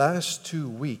Last 2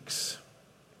 weeks,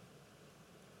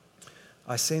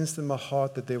 I sensed in my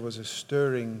heart that there was a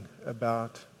stirring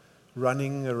about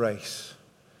running a race,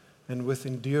 and with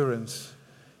endurance,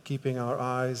 keeping our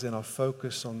eyes and our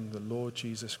focus on the Lord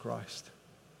Jesus Christ.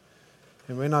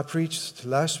 And when I preached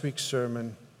last week's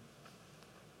sermon,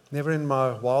 never in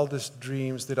my wildest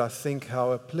dreams did I think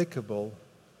how applicable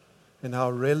and how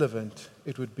relevant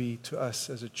it would be to us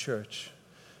as a church.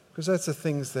 Because that's the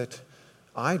things that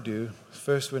I do.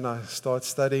 First, when I start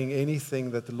studying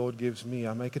anything that the Lord gives me,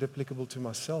 I make it applicable to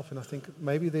myself. And I think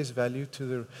maybe there's value to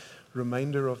the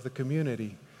remainder of the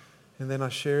community. And then I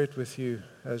share it with you,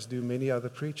 as do many other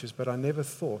preachers. But I never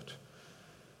thought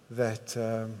that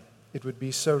it would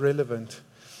be so relevant.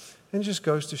 And it just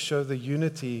goes to show the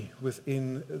unity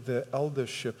within the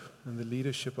eldership and the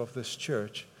leadership of this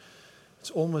church.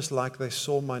 It's almost like they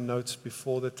saw my notes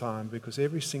before the time, because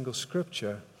every single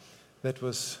scripture that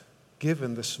was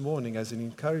given this morning as an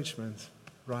encouragement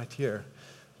right here,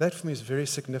 that for me is very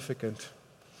significant.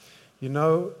 You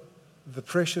know, the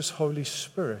precious Holy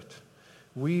Spirit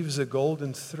weaves a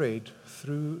golden thread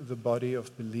through the body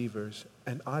of believers,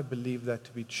 and I believe that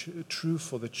to be true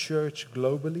for the church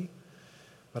globally,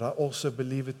 but I also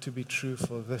believe it to be true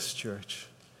for this church,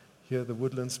 here, the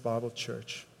Woodlands Bible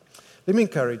Church. Let me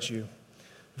encourage you.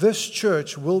 This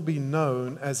church will be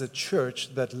known as a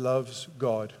church that loves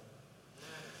God.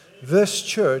 This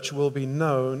church will be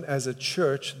known as a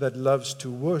church that loves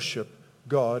to worship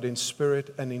God in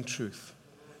spirit and in truth.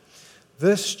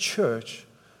 This church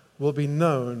will be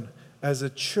known as a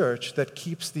church that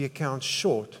keeps the accounts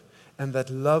short and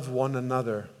that love one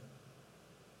another.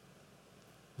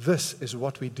 This is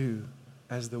what we do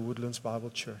as the Woodlands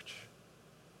Bible Church.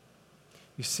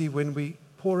 You see, when we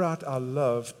pour out our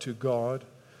love to God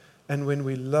and when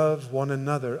we love one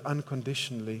another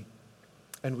unconditionally,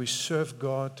 and we serve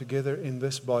God together in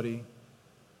this body,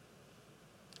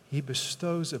 He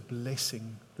bestows a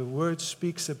blessing. The Word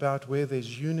speaks about where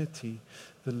there's unity,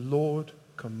 the Lord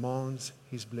commands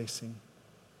His blessing.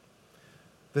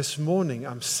 This morning,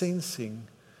 I'm sensing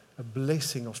a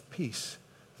blessing of peace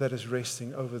that is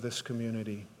resting over this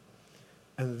community.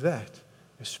 And that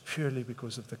is purely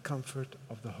because of the comfort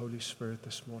of the Holy Spirit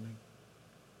this morning.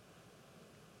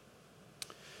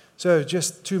 So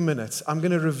just 2 minutes. I'm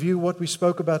going to review what we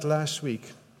spoke about last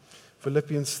week.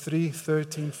 Philippians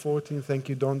 3:13-14. Thank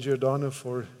you, Don Giordano,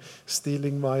 for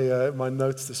stealing my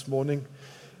notes this morning.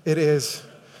 It is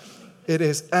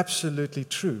absolutely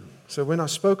true. So when I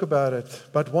spoke about it,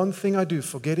 but one thing I do,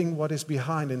 forgetting what is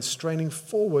behind and straining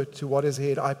forward to what is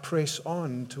ahead, I press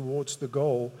on towards the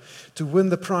goal to win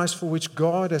the prize for which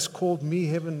God has called me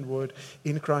heavenward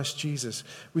in Christ Jesus.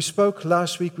 We spoke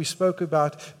last week, we spoke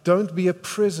about don't be a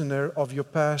prisoner of your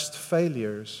past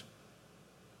failures.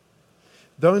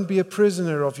 Don't be a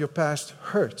prisoner of your past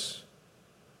hurts.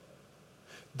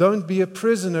 Don't be a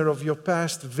prisoner of your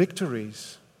past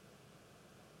victories.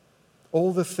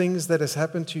 All the things that has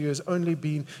happened to you has only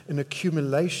been an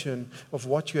accumulation of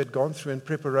what you had gone through in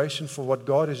preparation for what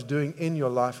God is doing in your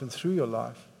life and through your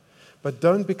life. But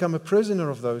don't become a prisoner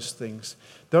of those things.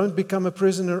 Don't become a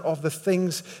prisoner of the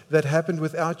things that happened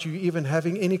without you even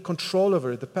having any control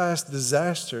over it, the past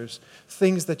disasters,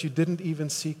 things that you didn't even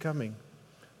see coming.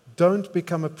 Don't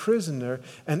become a prisoner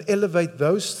and elevate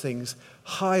those things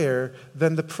higher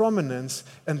than the prominence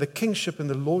and the kingship and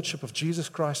the lordship of Jesus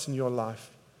Christ in your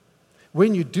life.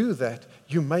 When you do that,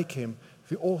 you make Him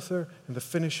the author and the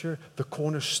finisher, the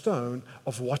cornerstone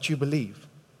of what you believe.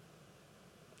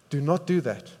 Do not do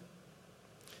that.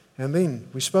 And then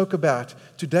we spoke about,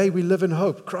 today we live in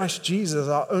hope. Christ Jesus,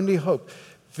 our only hope.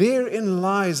 Therein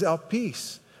lies our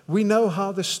peace. We know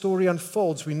how the story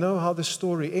unfolds. We know how the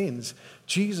story ends.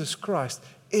 Jesus Christ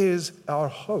is our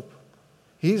hope.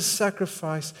 His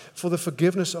sacrifice for the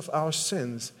forgiveness of our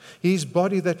sins. His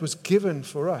body that was given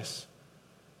for us.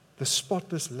 The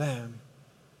spotless Lamb.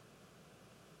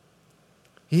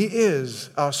 He is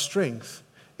our strength,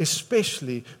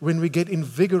 especially when we get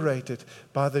invigorated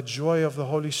by the joy of the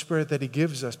Holy Spirit that He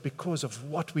gives us because of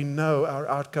what we know our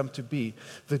outcome to be.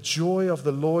 The joy of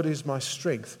the Lord is my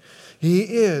strength. He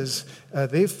is,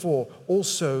 therefore,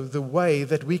 also the way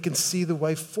that we can see the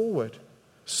way forward.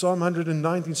 Psalm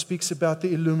 119 speaks about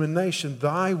the illumination.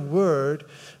 Thy word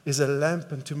is a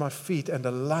lamp unto my feet and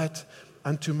a light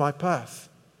unto my path.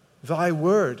 Thy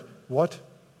word, what?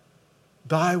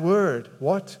 Thy word,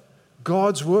 what?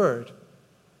 God's word.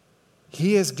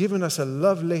 He has given us a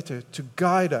love letter to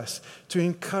guide us, to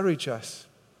encourage us.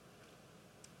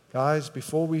 Guys,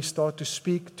 before we start to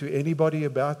speak to anybody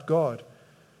about God,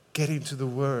 get into the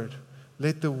Word.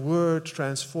 Let the Word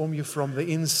transform you from the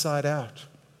inside out.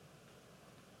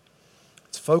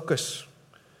 It's focus.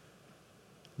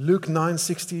 Luke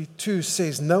 9:62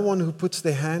 says, no one who puts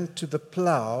their hand to the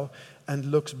plough and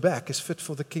looks back is fit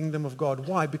for the kingdom of God.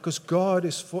 Why? Because God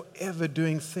is forever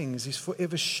doing things. He's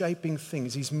forever shaping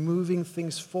things. He's moving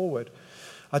things forward.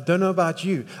 I don't know about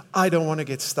you. I don't want to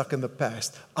get stuck in the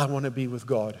past. I want to be with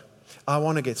God. I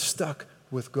want to get stuck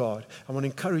with God. I want to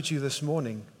encourage you this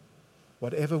morning,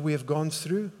 whatever we have gone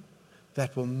through,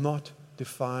 that will not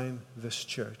define this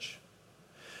church.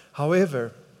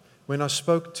 However, when I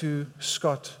spoke to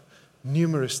Scott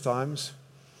numerous times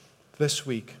this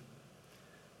week,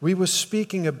 we were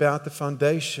speaking about the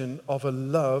foundation of a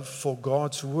love for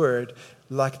God's word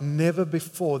like never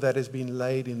before that has been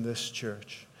laid in this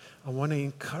church. I want to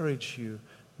encourage you,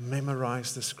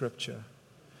 memorize the scripture.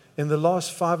 In the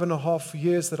last 5.5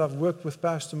 years that I've worked with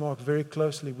Pastor Mark very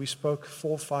closely, we spoke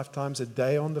 4 or 5 times a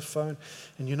day on the phone.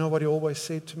 And you know what he always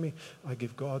said to me? I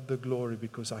give God the glory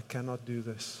because I cannot do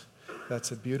this.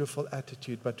 That's a beautiful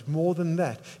attitude. But more than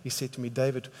that, he said to me,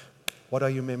 David, what are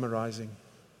you memorizing?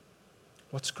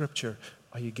 What scripture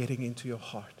are you getting into your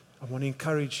heart? I want to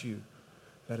encourage you.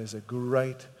 That is a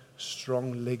great,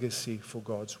 strong legacy for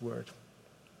God's word.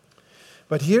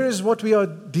 But here is what we are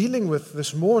dealing with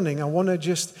this morning. I want to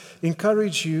just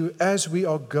encourage you as we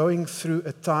are going through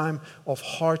a time of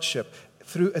hardship,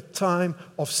 through a time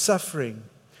of suffering.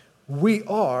 We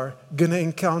are going to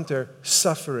encounter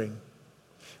suffering.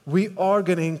 We are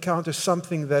going to encounter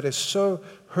something that is so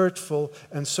hurtful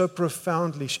and so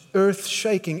profoundly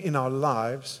earth-shaking in our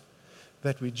lives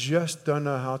that we just don't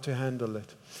know how to handle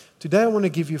it. Today I want to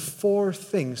give you 4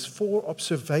 things, 4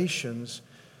 observations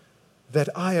that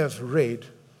I have read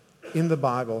in the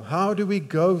Bible. How do we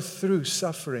go through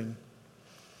suffering?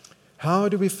 How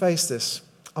do we face this?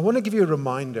 I want to give you a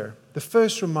reminder. The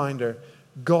first reminder,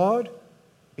 God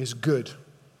is good.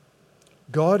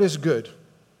 God is good.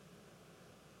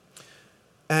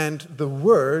 And the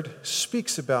Word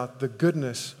speaks about the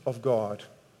goodness of God.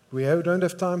 We don't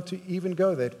have time to even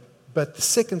go there. But the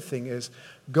second thing is,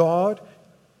 God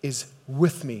is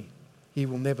with me. He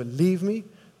will never leave me,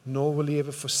 nor will He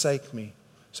ever forsake me.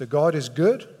 So God is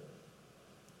good.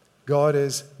 God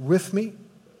is with me.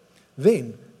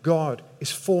 Then God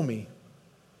is for me.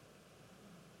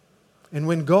 And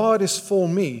when God is for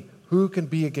me, who can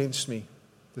be against me?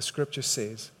 The Scripture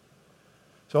says.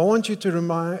 So I want you to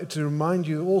remind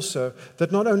you also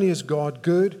that not only is God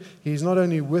good, He's not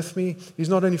only with me, He's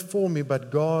not only for me,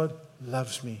 but God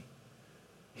loves me.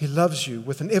 He loves you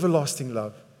with an everlasting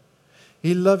love.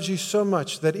 He loves you so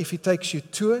much that if He takes you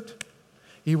to it,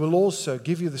 He will also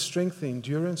give you the strength and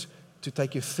endurance to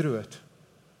take you through it.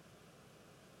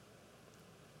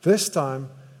 This time,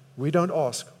 we don't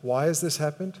ask, why has this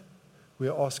happened? We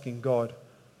are asking God,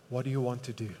 what do you want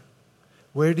to do?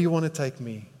 Where do you want to take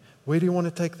me? Where do you want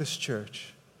to take this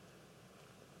church?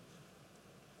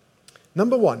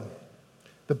 Number 1,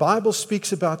 the Bible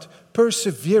speaks about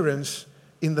perseverance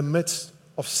in the midst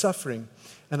of suffering.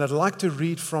 And I'd like to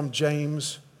read from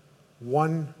James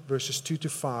 1, verses 2 to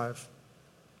 5.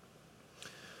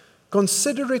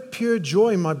 Consider it pure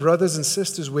joy, my brothers and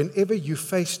sisters, whenever you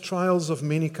face trials of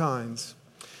many kinds,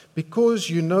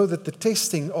 because you know that the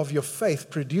testing of your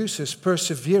faith produces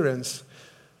perseverance.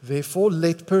 Therefore,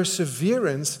 let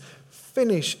perseverance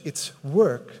finish its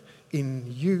work in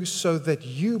you so that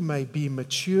you may be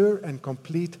mature and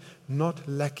complete, not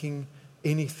lacking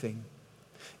anything.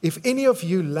 If any of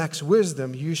you lacks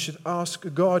wisdom, you should ask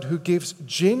God, who gives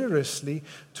generously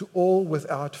to all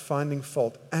without finding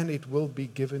fault, and it will be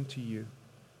given to you.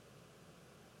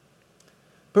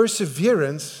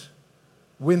 Perseverance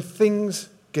when things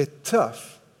get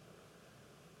tough.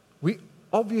 We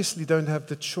obviously don't have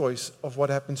the choice of what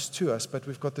happens to us, but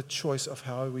we've got the choice of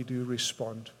how we do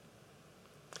respond.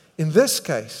 In this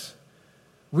case,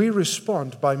 we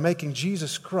respond by making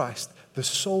Jesus Christ the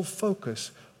sole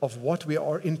focus of what we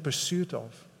are in pursuit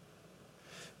of.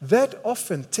 That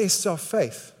often tests our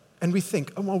faith, and we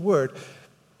think, oh my word,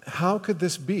 how could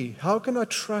this be? How can I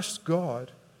trust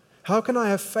God? How can I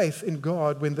have faith in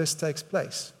God when this takes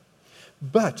place?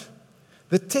 But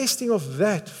the testing of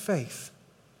that faith,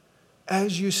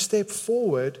 as you step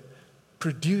forward,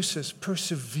 produces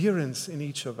perseverance in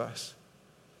each of us.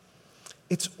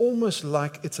 It's almost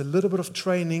like it's a little bit of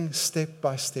training step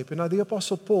by step. And now the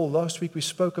Apostle Paul, last week we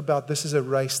spoke about this is a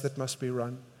race that must be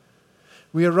run.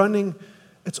 We are running,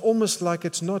 it's almost like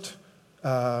it's not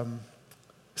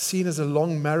seen as a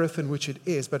long marathon, which it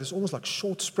is, but it's almost like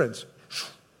short sprints.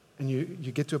 And you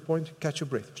get to a point, catch your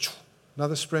breath.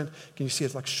 Another sprint, can you see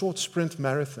it's like short sprint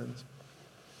marathons.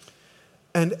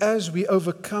 And as we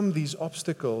overcome these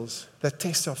obstacles that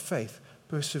test our faith,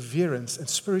 perseverance and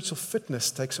spiritual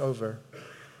fitness takes over.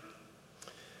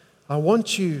 I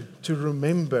want you to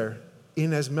remember,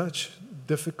 in as much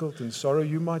difficult and sorrow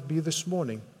you might be this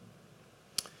morning,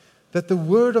 that the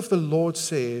word of the Lord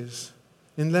says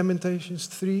in Lamentations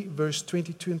 3, verse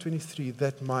 22 and 23,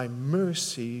 that my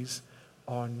mercies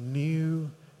are new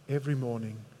every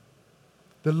morning.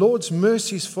 The Lord's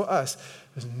mercies for us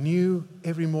is new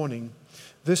every morning.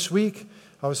 This week,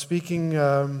 I was speaking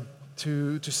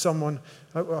to someone.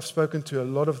 I've spoken to a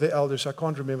lot of the elders. I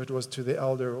can't remember if it was to the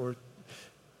elder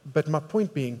but my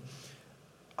point being,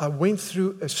 I went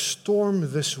through a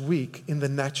storm this week in the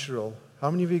natural. How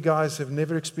many of you guys have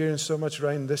never experienced so much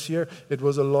rain this year? It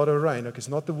was a lot of rain. Okay, it's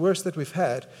not the worst that we've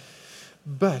had.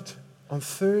 But on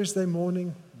Thursday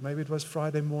morning, maybe it was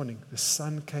Friday morning, the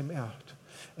sun came out.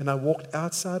 And I walked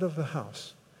outside of the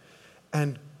house.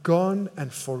 And gone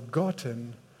and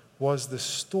forgotten was the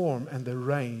storm and the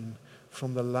rain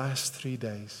from the last 3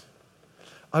 days.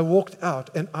 I walked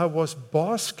out and I was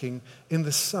basking in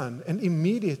the sun, and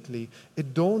immediately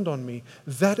it dawned on me,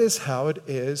 that is how it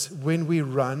is when we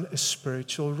run a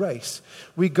spiritual race.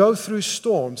 We go through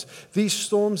storms. These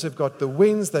storms have got the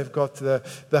winds, they've got the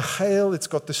hail, it's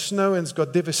got the snow, and it's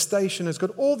got devastation, it's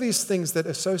got all these things that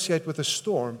associate with a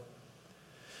storm.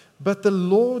 But the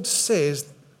Lord says,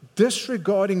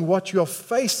 disregarding what you're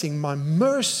facing, my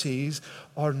mercies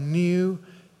are new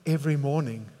every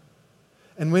morning.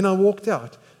 And when I walked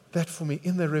out, that for me,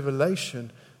 in the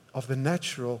revelation of the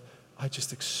natural, I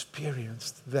just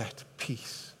experienced that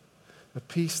peace. A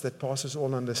peace that passes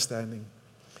all understanding.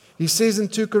 He says in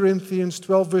 2 Corinthians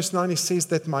 12 verse 9, he says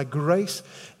that my grace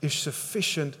is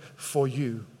sufficient for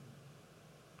you.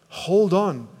 Hold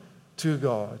on to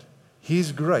God.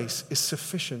 His grace is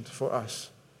sufficient for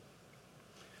us.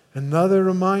 Another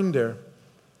reminder,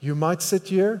 you might sit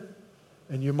here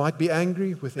and you might be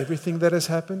angry with everything that has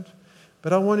happened.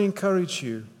 But I want to encourage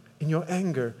you, in your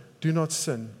anger, do not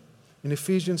sin. In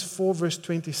Ephesians 4, verse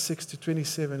 26 to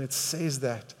 27, it says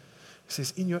that. It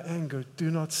says, in your anger,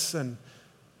 do not sin.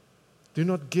 Do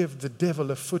not give the devil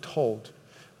a foothold.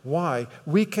 Why?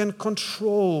 We can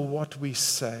control what we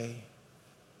say.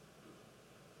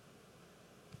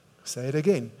 Say it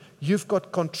again. You've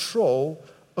got control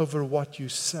over what you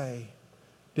say.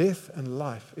 Death and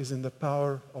life is in the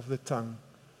power of the tongue.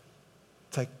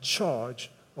 Take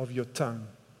charge of your tongue.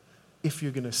 If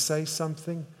you're going to say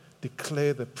something,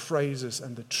 declare the praises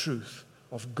and the truth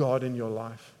of God in your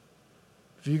life.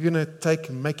 If you're going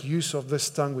to make use of this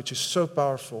tongue, which is so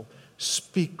powerful,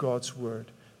 speak God's word.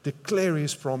 Declare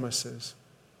His promises.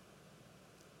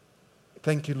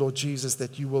 Thank you, Lord Jesus,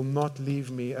 that you will not leave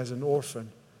me as an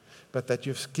orphan, but that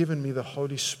you've given me the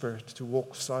Holy Spirit to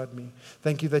walk beside me.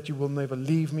 Thank you that you will never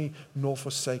leave me nor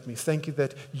forsake me. Thank you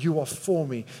that you are for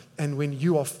me. And when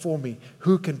you are for me,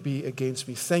 who can be against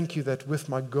me? Thank you that with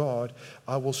my God,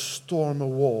 I will storm a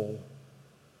wall.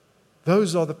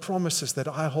 Those are the promises that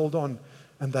I hold on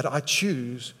and that I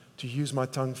choose to use my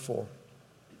tongue for.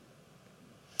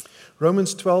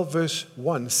 Romans 12 verse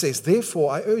 1 says,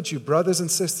 therefore I urge you, brothers and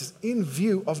sisters, in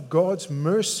view of God's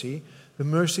mercy, the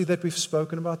mercy that we've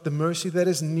spoken about, the mercy that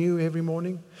is new every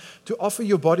morning, to offer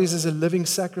your bodies as a living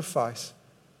sacrifice.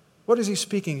 What is he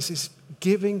speaking? He says,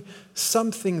 giving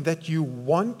something that you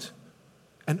want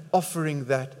and offering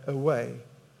that away.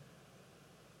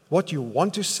 What you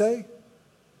want to say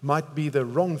might be the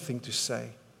wrong thing to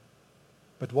say.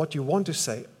 But what you want to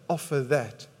say, offer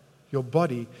that, your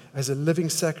body, as a living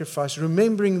sacrifice,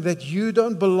 remembering that you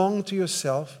don't belong to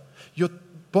yourself. Your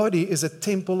body is a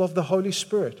temple of the Holy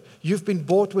Spirit. You've been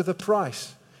bought with a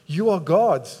price. You are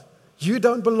God's. You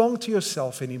don't belong to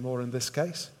yourself anymore in this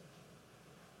case.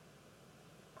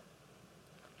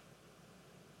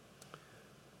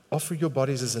 Offer your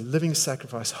bodies as a living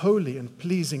sacrifice, holy and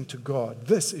pleasing to God.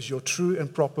 This is your true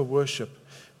and proper worship.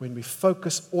 When we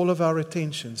focus all of our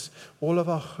attentions, all of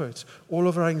our hurts, all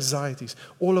of our anxieties,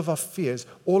 all of our fears,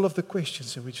 all of the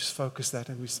questions, and we just focus that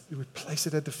and we place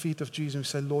it at the feet of Jesus and we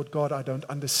say, Lord God, I don't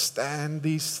understand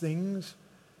these things,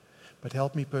 but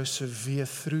help me persevere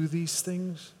through these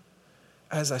things.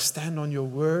 As I stand on your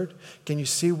word, can you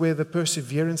see where the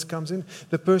perseverance comes in?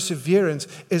 The perseverance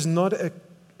is not a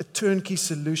turnkey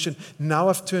solution. Now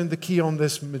I've turned the key on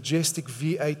this majestic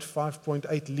V8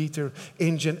 5.8 liter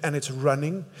engine and it's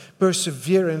running.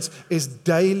 Perseverance is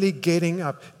daily getting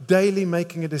up, daily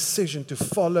making a decision to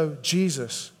follow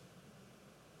Jesus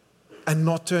and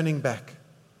not turning back.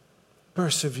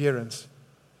 Perseverance.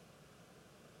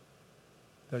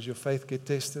 Does your faith get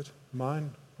tested? Mine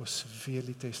was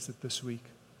severely tested this week.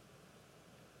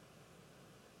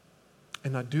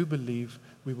 And I do believe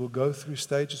we will go through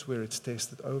stages where it's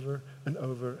tested over and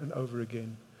over and over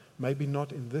again. Maybe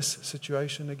not in this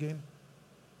situation again,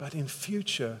 but in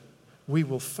future, we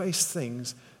will face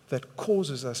things that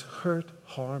causes us hurt,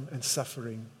 harm, and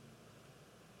suffering.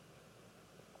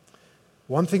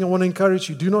 One thing I want to encourage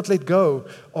you, do not let go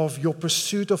of your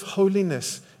pursuit of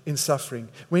holiness in suffering.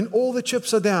 When all the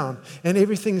chips are down and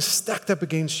everything is stacked up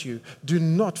against you, do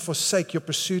not forsake your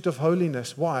pursuit of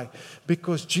holiness. Why?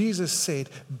 Because Jesus said,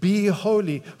 be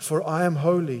holy, for I am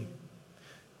holy.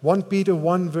 1 Peter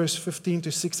 1 verse 15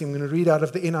 to 16, I'm going to read out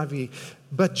of the NIV.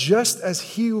 But just as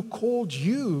he who called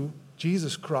you,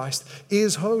 Jesus Christ,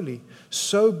 is holy,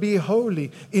 so be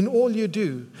holy in all you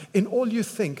do, in all you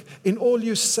think, in all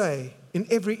you say, in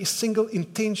every single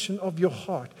intention of your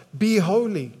heart. Be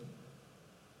holy.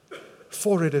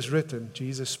 For it is written,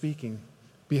 Jesus speaking,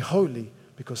 be holy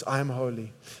because I am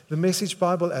holy. The Message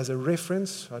Bible as a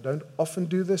reference, I don't often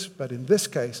do this, but in this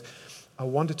case, I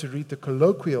wanted to read the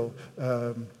colloquial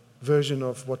version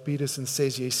of what Peterson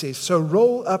says here. He says, so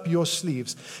roll up your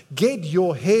sleeves, get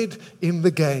your head in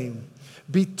the game.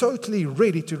 Be totally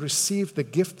ready to receive the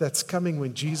gift that's coming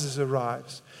when Jesus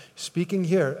arrives. Speaking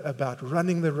here about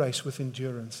running the race with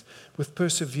endurance, with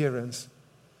perseverance,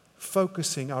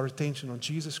 focusing our attention on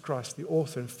Jesus Christ, the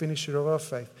author and finisher of our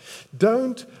faith.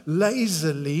 Don't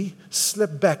lazily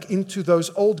slip back into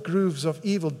those old grooves of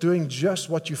evil, doing just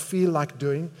what you feel like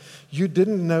doing. You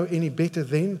didn't know any better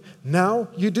then. Now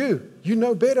you do. You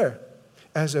know better.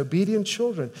 As obedient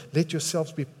children, let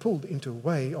yourselves be pulled into a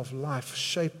way of life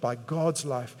shaped by God's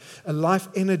life, a life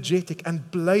energetic and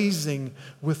blazing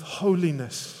with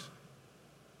holiness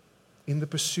in the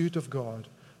pursuit of God,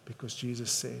 because Jesus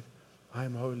said, I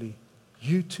am holy.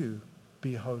 You too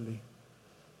be holy.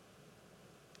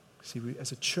 See,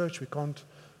 as a church, we can't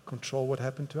control what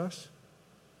happened to us,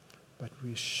 but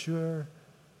we're sure,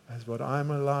 as what I'm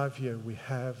alive here, we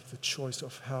have the choice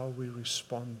of how we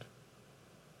respond.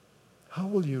 How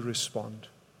will you respond?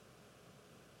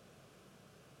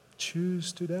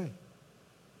 Choose today.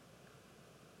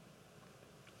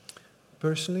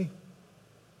 Personally,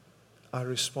 I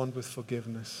respond with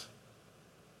forgiveness.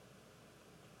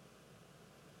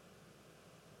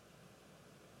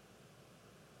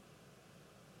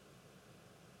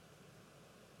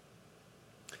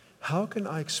 How can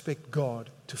I expect God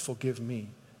to forgive me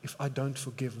if I don't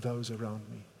forgive those around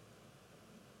me?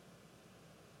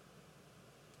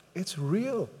 It's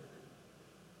real.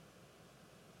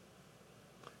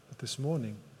 But this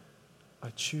morning, I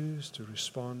choose to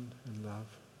respond in love.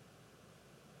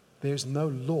 There's no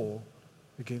law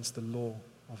against the law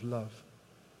of love.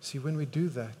 See, when we do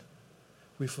that,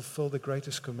 we fulfill the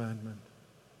greatest commandment.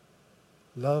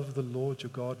 Love the Lord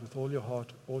your God with all your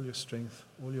heart, all your strength,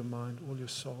 all your mind, all your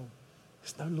soul.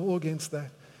 There's no law against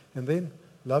that. And then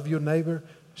love your neighbor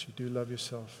as you do love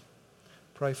yourself.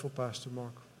 Pray for Pastor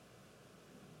Mark.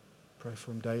 Pray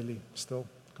for him daily, still,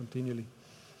 continually.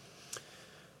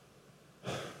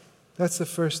 That's the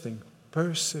first thing,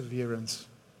 perseverance.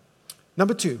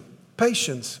 Number 2,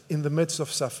 patience in the midst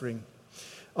of suffering.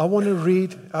 I want to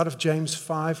read out of James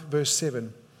 5, verse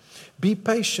 7. Be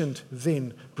patient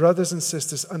then, brothers and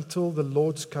sisters, until the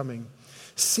Lord's coming.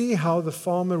 See how the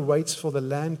farmer waits for the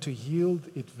land to yield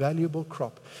its valuable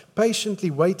crop, patiently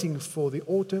waiting for the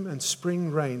autumn and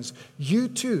spring rains. You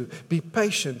too be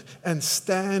patient and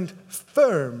stand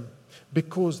firm,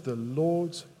 because the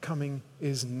Lord's coming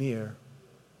is near.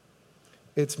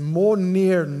 It's more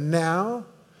near now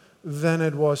than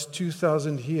it was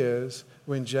 2,000 years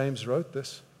when James wrote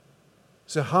this.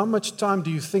 So how much time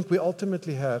do you think we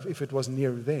ultimately have if it was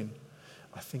near then?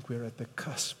 I think we're at the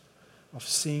cusp of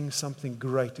seeing something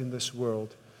great in this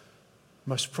world.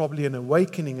 Most probably an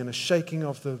awakening and a shaking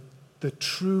of the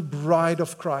true bride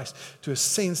of Christ to a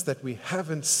sense that we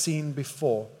haven't seen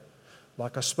before.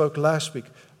 Like I spoke last week,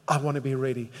 I want to be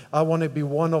ready. I want to be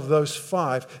one of those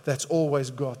 5 that's always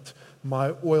got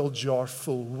my oil jar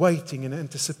full, waiting in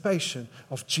anticipation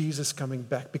of Jesus coming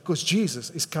back, because Jesus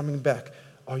is coming back.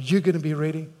 Are you going to be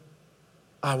ready?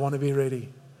 I want to be ready.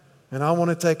 And I want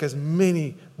to take as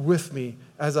many with me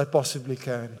as I possibly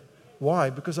can.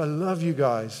 Why? Because I love you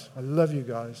guys. I love you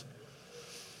guys.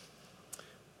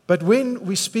 But when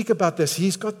we speak about this,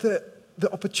 he's got the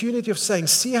opportunity of saying,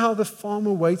 see how the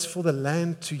farmer waits for the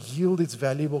land to yield its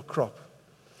valuable crop.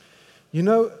 You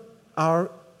know,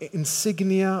 our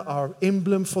insignia, our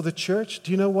emblem for the church,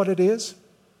 do you know what it is?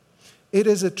 It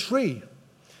is a tree.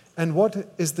 And what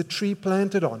is the tree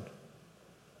planted on?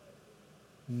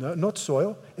 No, not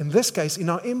soil. In this case, in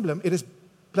our emblem, it is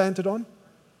planted on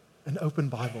an open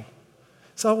Bible.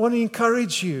 So I want to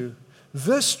encourage you,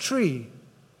 this tree,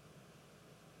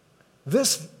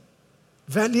 this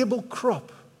valuable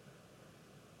crop,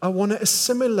 I want to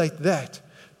assimilate that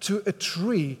to a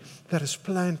tree that is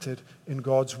planted in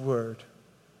God's Word.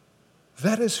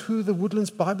 That is who the Woodlands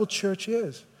Bible Church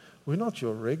is. We're not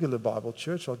your regular Bible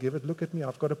church. I'll give it, look at me,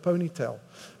 I've got a ponytail.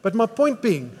 But my point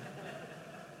being,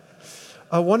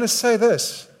 I want to say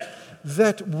this,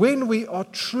 that when we are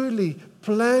truly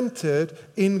planted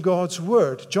in God's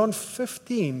Word, John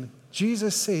 15,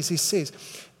 Jesus says, He says,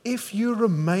 if you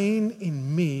remain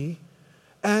in me,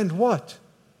 and what?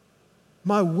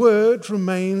 My word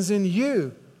remains in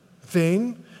you,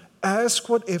 then ask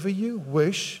whatever you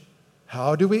wish.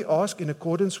 How do we ask? In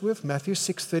accordance with Matthew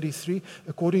 6:33,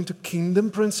 according to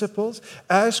kingdom principles.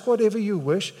 Ask whatever you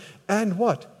wish, and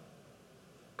what?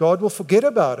 God will forget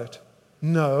about it.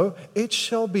 No, it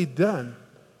shall be done.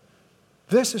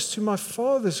 This is to my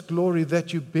Father's glory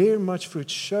that you bear much fruit,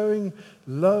 showing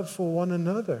love for one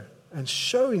another and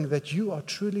showing that you are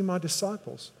truly my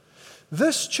disciples.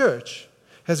 This church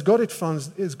has got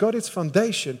its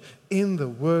foundation in the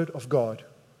Word of God.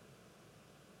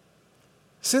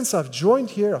 Since I've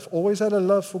joined here, I've always had a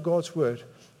love for God's Word.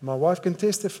 My wife can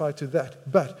testify to that.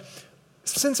 But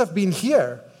since I've been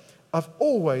here, I've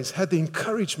always had the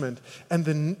encouragement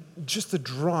and just the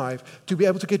drive to be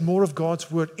able to get more of God's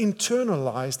Word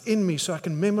internalized in me so I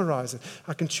can memorize it.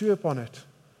 I can chew upon it.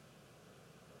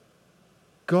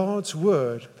 God's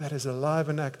Word that is alive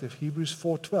and active, Hebrews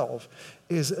 4:12,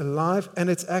 is alive and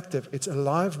it's active. It's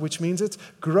alive, which means it's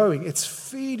growing. It's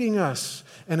feeding us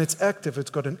and it's active. It's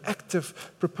got an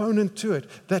active proponent to it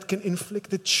that can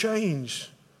inflict a change.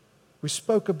 We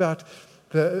spoke about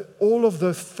all of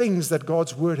the things that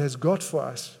God's Word has got for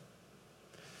us.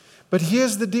 But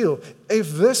here's the deal.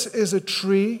 If this is a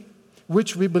tree,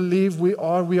 which we believe we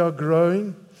are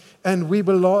growing, and we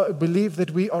believe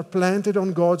that we are planted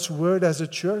on God's Word as a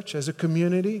church, as a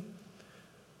community,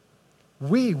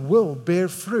 we will bear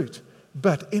fruit.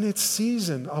 But in its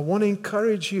season, I want to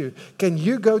encourage you. Can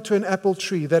you go to an apple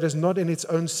tree that is not in its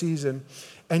own season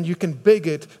and you can beg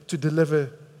it to deliver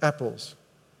apples?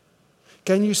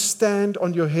 Can you stand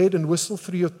on your head and whistle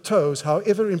through your toes,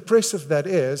 however impressive that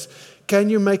is?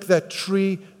 Can you make that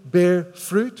tree bear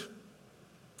fruit?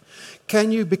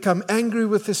 Can you become angry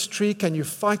with this tree? Can you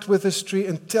fight with this tree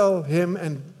and tell him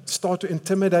and start to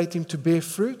intimidate him to bear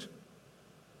fruit?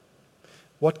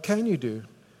 What can you do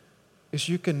is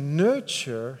you can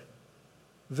nurture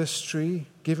this tree,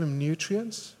 give him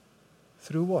nutrients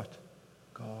through what?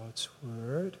 God's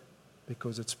Word,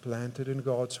 because it's planted in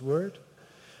God's Word.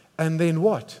 And then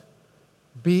what?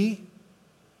 Be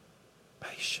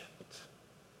patient.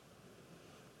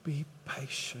 Be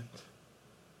patient.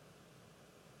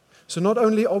 So not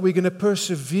only are we going to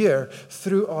persevere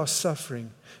through our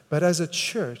suffering, but as a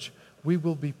church, we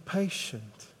will be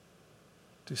patient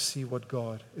to see what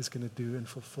God is going to do and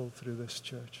fulfill through this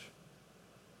church.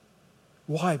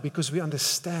 Why? Because we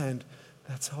understand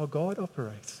that's how God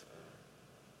operates.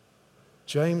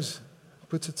 James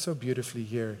puts it so beautifully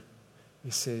here.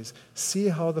 He says, see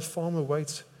how the farmer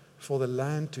waits for the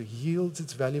land to yield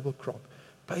its valuable crop,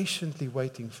 patiently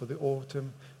waiting for the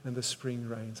autumn and the spring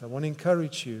rains. I want to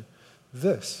encourage you,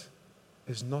 this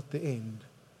is not the end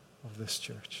of this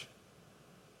church.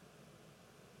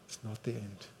 It's not the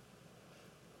end.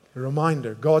 A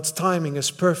reminder, God's timing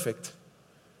is perfect.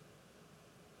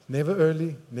 Never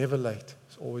early, never late.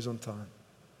 It's always on time.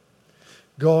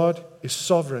 God is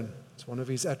sovereign. It's one of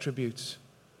His attributes.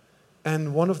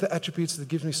 And one of the attributes that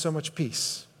gives me so much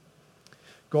peace.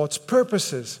 God's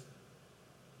purposes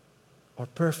are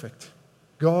perfect.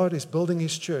 God is building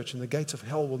His church, and the gates of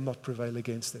hell will not prevail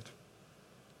against it.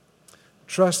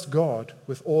 Trust God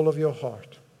with all of your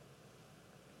heart.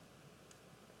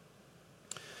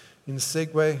 In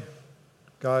segue,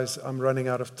 guys, I'm running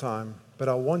out of time, but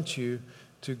I want you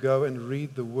to go and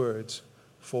read the words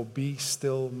for "Be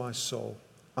still, my soul."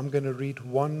 I'm going to read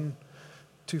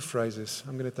 2 phrases.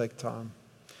 I'm going to take time.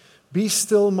 Be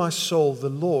still, my soul, the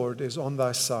Lord is on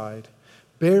thy side.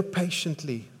 Bear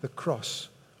patiently the cross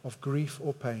of grief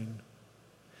or pain.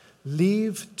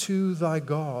 Leave to thy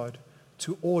God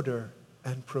to order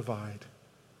and provide.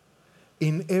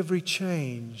 In every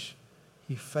change,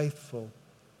 He faithful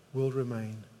will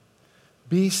remain.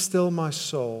 Be still, my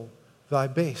soul, thy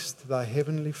best, thy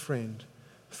heavenly friend,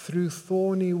 through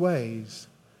thorny ways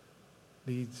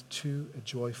leads to a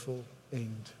joyful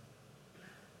end.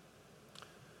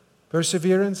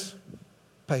 Perseverance,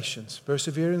 patience.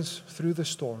 Perseverance through the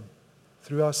storm,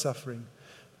 through our suffering.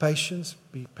 Patience,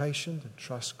 be patient and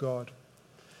trust God.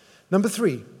 Number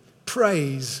 3,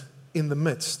 praise in the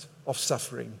midst of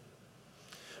suffering.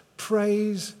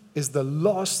 Praise is the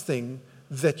last thing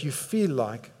that you feel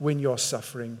like when you're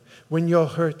suffering, when you're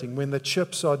hurting, when the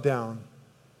chips are down.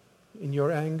 In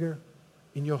your anger,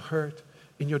 in your hurt,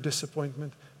 in your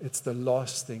disappointment, it's the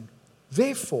last thing.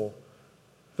 Therefore,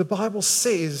 The Bible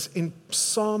says in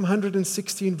Psalm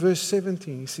 116, verse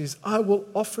 17, he says, I will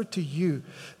offer to you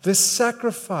the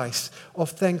sacrifice of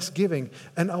thanksgiving,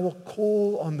 and I will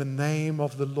call on the name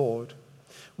of the Lord.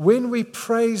 When we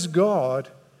praise God,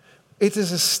 it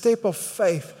is a step of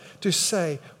faith to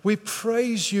say, we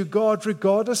praise you, God,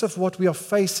 regardless of what we are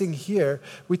facing here.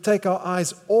 We take our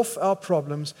eyes off our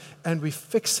problems and we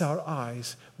fix our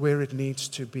eyes where it needs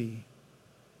to be.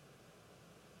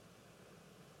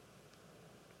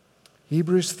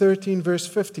 Hebrews 13, verse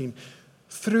 15.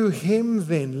 Through him,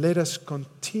 then, let us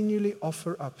continually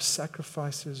offer up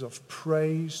sacrifices of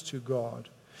praise to God.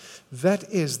 That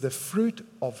is the fruit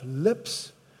of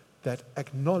lips that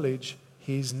acknowledge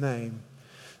his name.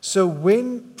 So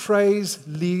when praise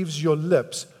leaves your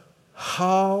lips,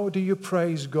 how do you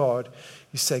praise God?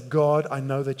 You say, God, I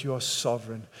know that you are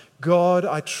sovereign. God,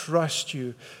 I trust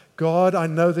you. God, I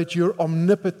know that you're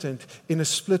omnipotent. In a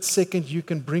split second, you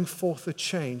can bring forth a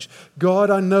change.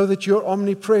 God, I know that you're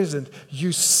omnipresent.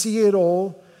 You see it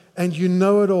all and you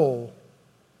know it all.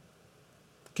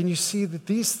 Can you see that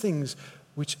these things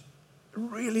which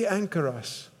really anchor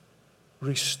us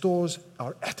restores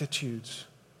our attitudes?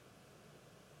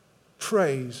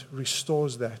 Praise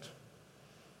restores that.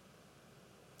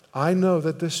 I know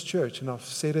that this church, and I've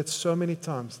said it so many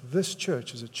times, this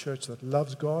church is a church that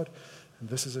loves God, and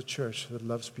this is a church that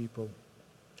loves people.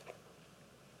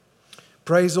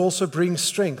 Praise also brings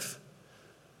strength.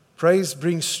 Praise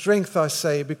brings strength, I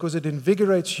say, because it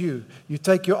invigorates you. You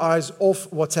take your eyes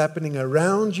off what's happening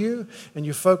around you, and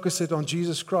you focus it on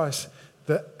Jesus Christ,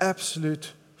 the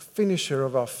absolute finisher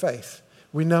of our faith.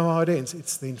 We know how it ends. It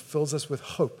then fills us with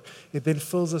hope. It then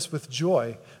fills us with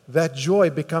joy. That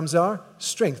joy becomes our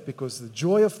strength, because the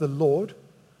joy of the Lord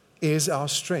is our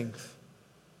strength.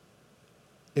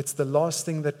 It's the last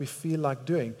thing that we feel like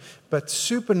doing. But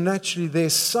supernaturally,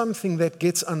 there's something that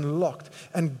gets unlocked,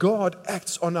 and God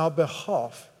acts on our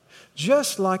behalf.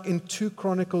 Just like in 2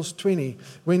 Chronicles 20,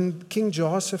 when King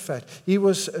Jehoshaphat, he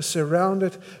was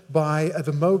surrounded by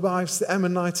the Moabites, the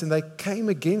Ammonites, and they came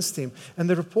against him. And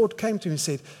the report came to him and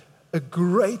said, a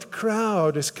great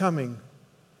crowd is coming.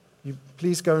 You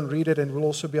please go and read it, and it will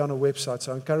also be on our website.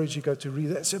 So I encourage you to go to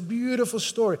read it. It's a beautiful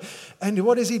story. And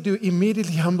what does he do?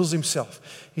 Immediately humbles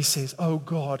himself. He says, oh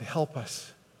God, help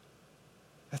us.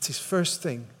 That's his first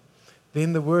thing.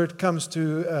 Then the word comes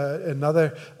to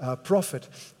another prophet,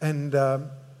 and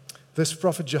this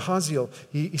prophet Jehaziel,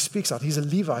 he speaks out. He's a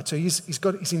Levite, so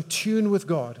he's in tune with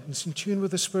God. He's in tune with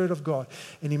the Spirit of God,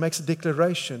 and he makes a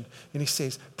declaration, and he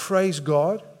says, praise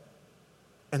God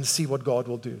and see what God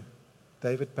will do.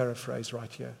 David paraphrased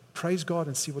right here. Praise God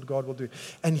and see what God will do.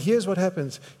 And here's what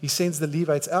happens. He sends the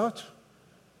Levites out.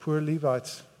 Poor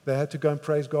Levites. They had to go and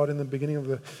praise God in the beginning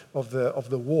of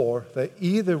the war. They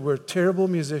either were terrible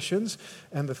musicians,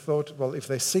 and they thought, well, if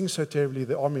they sing so terribly,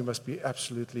 the army must be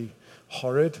absolutely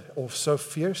horrid or so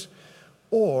fierce.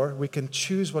 Or we can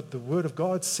choose what the Word of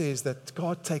God says, that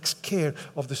God takes care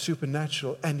of the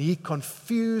supernatural, and He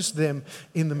confused them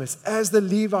in the midst. As the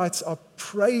Levites are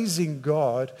praising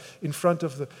God in front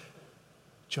of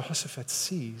Jehoshaphat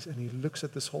sees, and he looks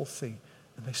at this whole thing,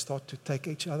 and they start to take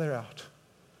each other out.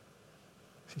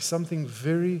 See, something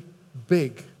very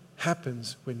big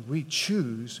happens when we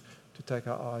choose to take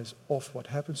our eyes off what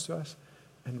happens to us,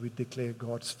 and we declare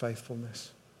God's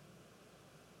faithfulness.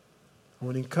 I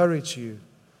want to encourage you,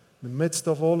 in the midst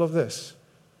of all of this,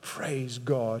 praise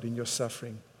God in your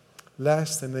suffering.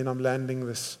 Last, and then I'm landing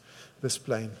this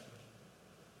plane.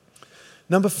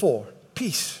 Number 4,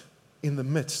 peace in the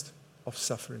midst of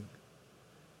suffering.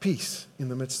 Peace in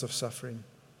the midst of suffering.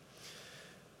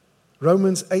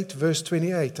 Romans 8, verse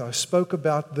 28, I spoke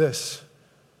about this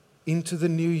into the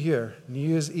new year. New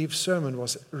Year's Eve sermon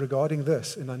was regarding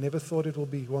this, and I never thought it will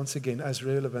be once again as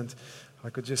relevant. I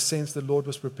could just sense the Lord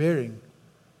was preparing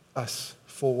us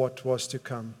for what was to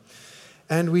come.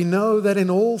 And we know that in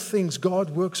all things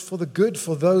God works for the good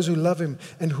for those who love Him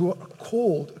and who are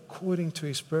called according to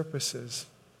His purposes.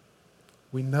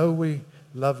 We know we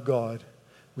love God.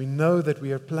 We know that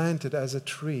we are planted as a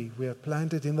tree. We are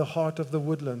planted in the heart of the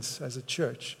woodlands as a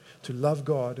church to love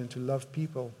God and to love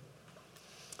people.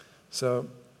 So,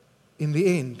 in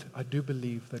the end, I do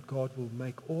believe that God will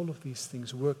make all of these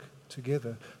things work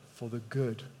together for the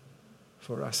good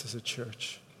for us as a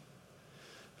church.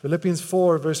 Philippians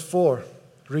 4, verse 4,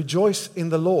 rejoice in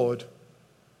the Lord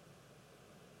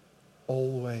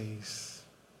always.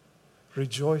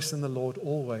 Rejoice in the Lord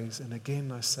always. And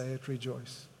again, I say it,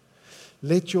 rejoice.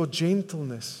 Let your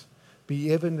gentleness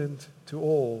be evident to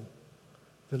all.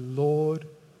 The Lord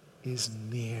is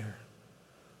near.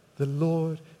 The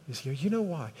Lord is here. You know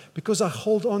why? Because I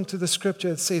hold on to the scripture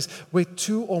that says, where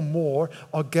two or more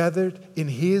are gathered in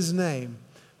His name.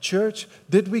 Church,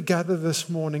 did we gather this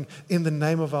morning in the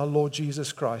name of our Lord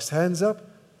Jesus Christ? Hands up.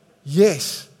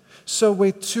 Yes. So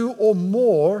where two or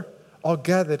more are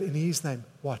gathered in His name,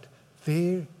 what?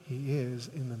 There He is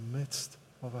in the midst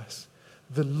of us.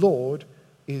 The Lord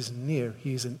is near.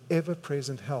 He is an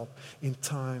ever-present help in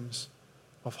times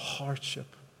of hardship.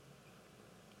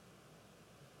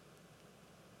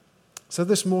 So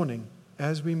this morning,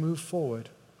 as we move forward,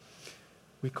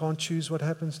 we can't choose what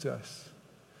happens to us.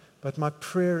 But my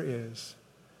prayer is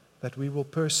that we will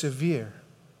persevere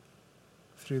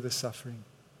through the suffering.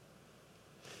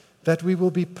 That we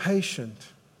will be patient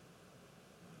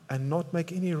and not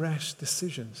make any rash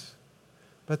decisions.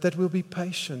 But that we'll be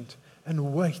patient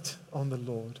and wait on the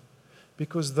Lord.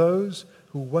 Because those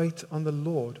who wait on the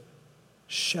Lord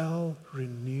shall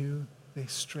renew their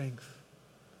strength.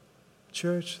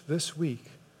 Church, this week,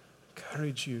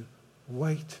 encourage you,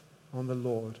 wait on the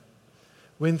Lord.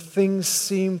 When things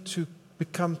seem to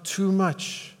become too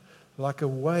much, like a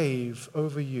wave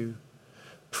over you,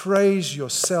 praise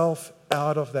yourself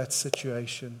out of that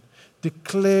situation.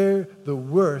 Declare the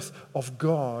worth of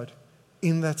God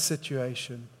in that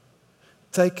situation.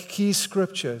 Take key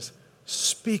scriptures,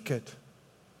 speak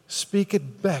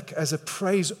it back as a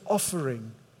praise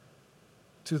offering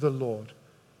to the Lord.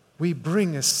 We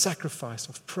bring a sacrifice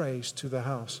of praise to the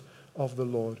house of the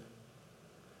Lord.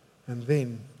 And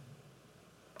then,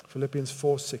 Philippians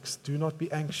 4:6, do not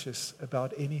be anxious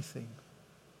about anything,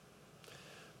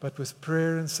 but with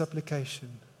prayer and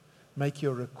supplication, make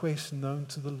your requests known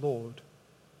to the Lord.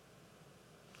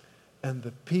 And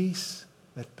the peace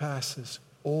that passes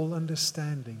all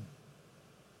understanding,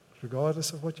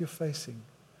 regardless of what you're facing,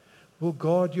 will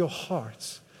guard your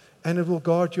hearts and it will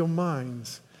guard your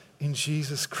minds in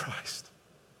Jesus Christ.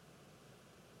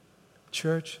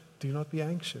 Church, do not be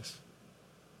anxious.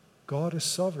 God is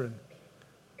sovereign.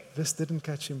 This didn't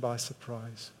catch Him by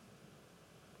surprise.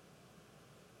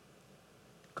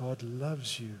 God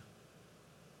loves you.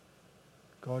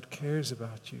 God cares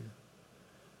about you.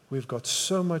 We've got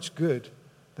so much good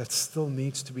that still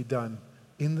needs to be done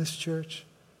in this church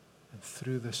and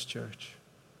through this church.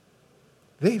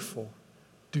 Therefore,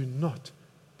 do not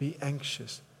be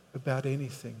anxious about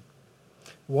anything.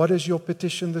 What is your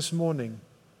petition this morning?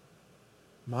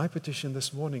 My petition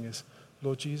this morning is,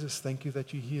 Lord Jesus, thank you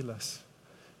that you heal us.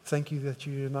 Thank you that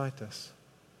you unite us.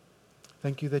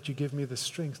 Thank you that you give me the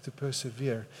strength to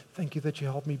persevere. Thank you that you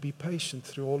help me be patient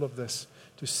through all of this,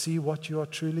 to see what you are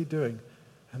truly doing.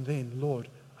 And then, Lord,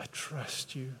 I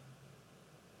trust you.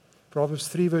 Proverbs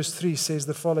 3 verse 3 says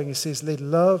the following. It says, let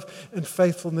love and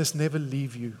faithfulness never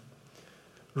leave you.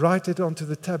 Write it onto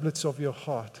the tablets of your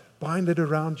heart. Bind it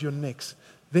around your necks.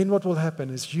 Then what will happen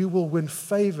is you will win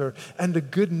favor and a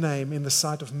good name in the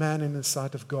sight of man and in the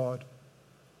sight of God.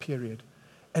 Period.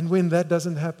 And when that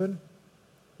doesn't happen,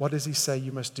 what does He say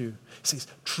you must do? He says,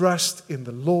 trust in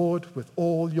the Lord with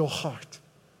all your heart.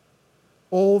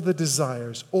 All the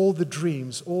desires, all the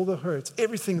dreams, all the hurts,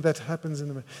 everything that happens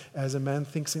as a man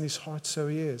thinks in his heart, so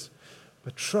he is.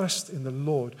 But trust in the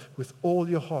Lord with all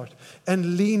your heart.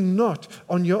 And lean not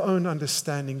on your own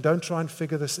understanding. Don't try and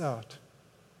figure this out.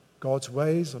 God's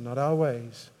ways are not our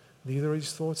ways. Neither are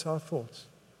His thoughts our thoughts.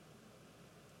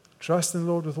 Trust in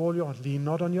the Lord with all your heart. Lean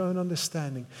not on your own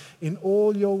understanding. In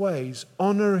all your ways,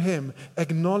 honor Him.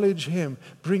 Acknowledge Him.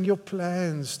 Bring your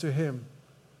plans to Him.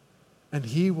 And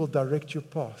He will direct your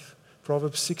path.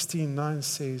 Proverbs 16:9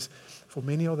 says, for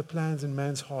many are the plans in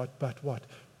man's heart, but what?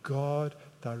 God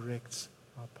directs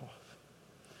our path.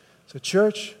 So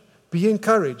church, be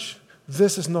encouraged.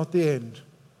 This is not the end.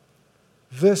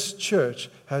 This church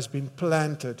has been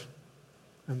planted.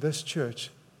 And this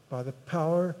church, by the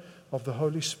power of the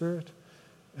Holy Spirit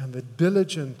and the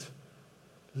diligent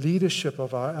leadership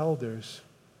of our elders,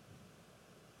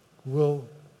 will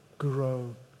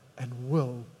grow and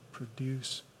will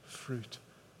produce fruit.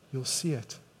 You'll see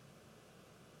it.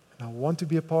 And I want to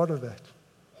be a part of that.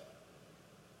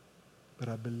 But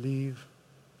I believe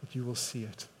that you will see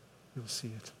it. You'll see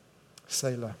it.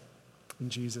 Selah. In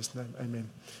Jesus' name, amen.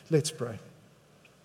 Let's pray.